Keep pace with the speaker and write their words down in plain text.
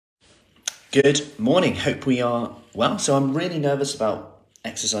Good morning. Hope we are well. So I'm really nervous about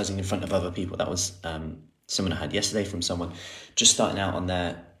exercising in front of other people. That was someone I had yesterday from someone just starting out on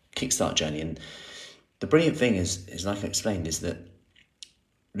their Kickstart journey. And the brilliant thing is like I explained, is that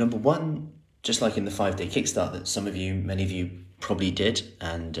number one, just like in the 5-day Kickstart that many of you probably did,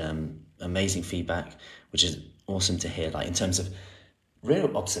 and amazing feedback, which is awesome to hear, like in terms of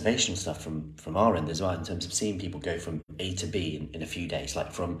real observational stuff from our end as well, in terms of seeing people go from A to B in a few days,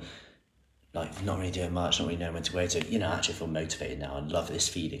 like from not really doing much, not really knowing when to go to, I actually feel motivated now. I love this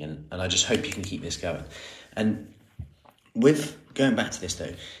feeling, and I just hope you can keep this going. And with going back to this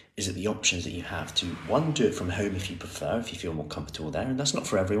though, is that the options that you have to, one, do it from home if you prefer, if you feel more comfortable there. And that's not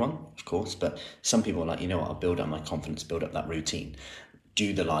for everyone, of course, but some people are like, I'll build up my confidence, build up that routine,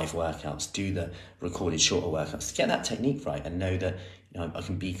 do the live workouts, do the recorded shorter workouts to get that technique right and know that, I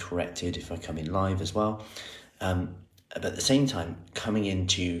can be corrected if I come in live as well. But at the same time, coming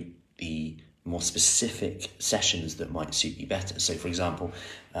into the more specific sessions that might suit you better. So for example,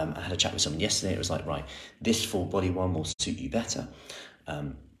 I had a chat with someone yesterday. It was like, right, this full body one will suit you better.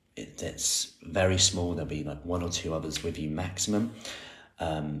 It's very small. There'll be like one or two others with you maximum.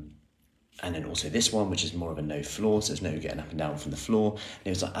 And then also this one, which is more of a no floor. So there's no getting up and down from the floor. And it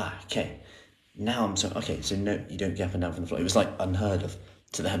was like, okay. Now so no, you don't get up and down from the floor. It was like unheard of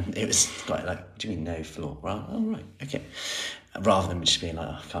to them. It was quite like, what do you mean no floor? Well, oh, right, okay. Rather than just being like,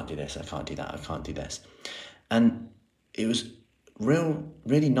 I can't do this, I can't do that, I can't do this. And it was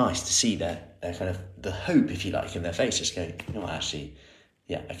really nice to see their kind of the hope, if you like, in their face, just going, actually,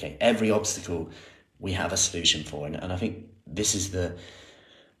 yeah, okay, every obstacle we have a solution for. And I think this is the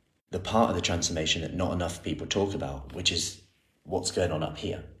part of the transformation that not enough people talk about, which is what's going on up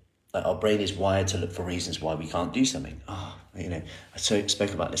here. Like our brain is wired to look for reasons why we can't do something. I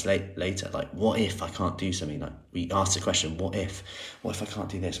spoke about this later. Like, what if I can't do something? Like we ask the question, what if I can't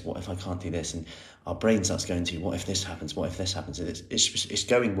do this? What if I can't do this? And our brain starts going to, what if this happens? What if this happens? And it's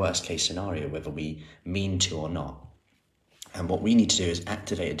going worst case scenario, whether we mean to or not. And what we need to do is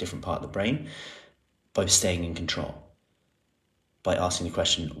activate a different part of the brain by staying in control. By asking the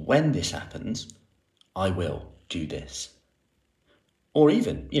question, when this happens, I will do this. Or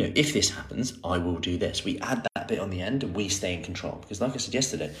even, if this happens, I will do this. We add that bit on the end and we stay in control. Because like I said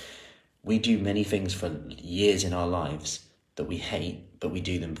yesterday, we do many things for years in our lives that we hate, but we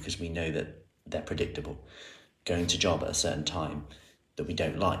do them because we know that they're predictable. Going to job at a certain time that we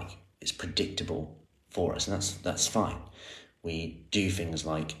don't like is predictable for us, and that's fine. We do things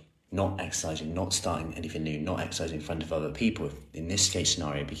like not exercising, not starting anything new, not exercising in front of other people, in this case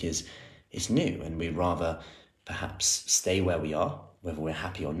scenario, because it's new and we'd rather perhaps stay where we are, whether we're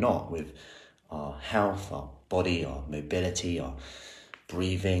happy or not, with our health, our body, our mobility, our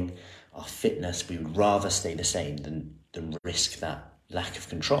breathing, our fitness. We would rather stay the same than risk that lack of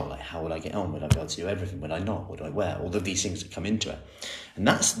control. Like, how will I get on? Will I be able to do everything? Will I not? What do I wear? All of these things that come into it. And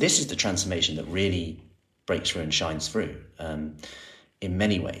this is the transformation that really breaks through and shines through in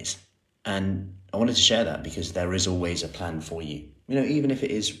many ways. And I wanted to share that because there is always a plan for you. Even if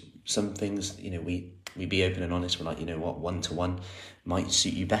it is some things, we be open and honest. We're like, one-to-one might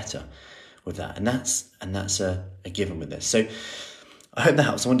suit you better with that. And that's a given with this. So I hope that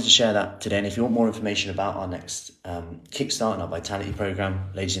helps. I wanted to share that today. And if you want more information about our next Kickstart and our Vitality program,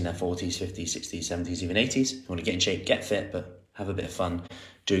 ladies in their 40s, 50s, 60s, 70s, even 80s, if you want to get in shape, get fit, but have a bit of fun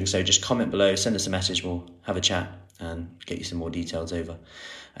doing so, just comment below, send us a message. We'll have a chat and get you some more details over.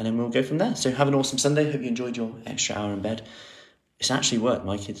 And then we'll go from there. So have an awesome Sunday. Hope you enjoyed your extra hour in bed. It's actually worked.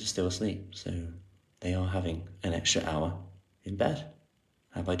 My kids are still asleep. So they are having an extra hour in bed.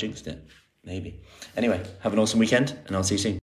 Have I jinxed it? Maybe. Anyway, have an awesome weekend and I'll see you soon.